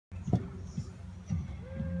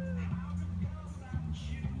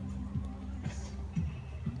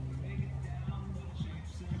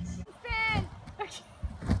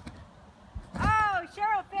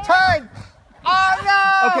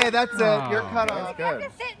Okay, that's it. You're cut off. You have Good.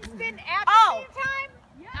 to sit and spin after the time?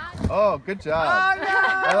 Oh, good job.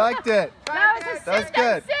 I liked it. That was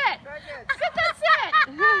good. Sit. Sit,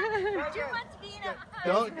 Do you want to be in a...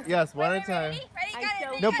 Don't. Yes, one at a time. Ready?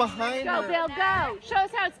 Got it. No, behind Go, her. Bill, go. Show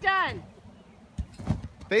us how it's done.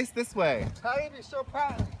 Face this way. How do you be so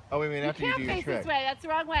proud? Oh, we mean You after you can't do your face trick. this way. That's the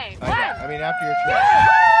wrong way. I know. I mean after your trick.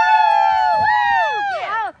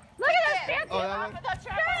 Oh, look at this fancy Oh, that off one- of the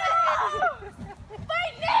trampoline.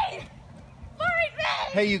 Fight me! Fight me!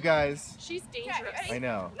 Hey, you guys. She's dangerous. I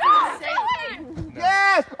know. No!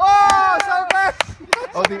 Yes! Oh, so good!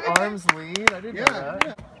 Oh, the arms lead? I didn't know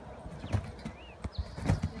that.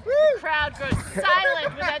 The crowd goes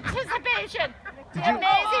silent with anticipation. The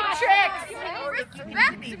amazing tricks.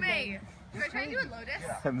 Respect me! Should I try to do a lotus?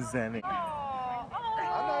 I'm zenning. I'm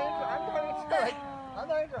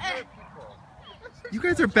not into hurt people. You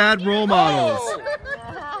guys are bad role models.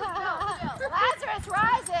 Lazarus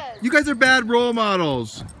rises. You guys are bad role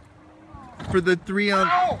models. For the 3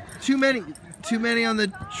 on... Too many on the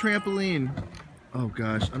trampoline. Oh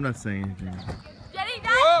gosh, I'm not saying anything. Ready?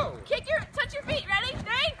 Now? Touch your feet. Ready?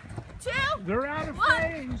 3, 2, They're out of 1.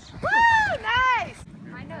 phase. Woo, nice.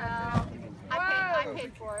 I know. I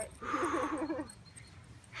paid for it.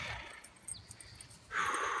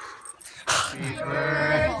 Happy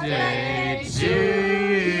birthday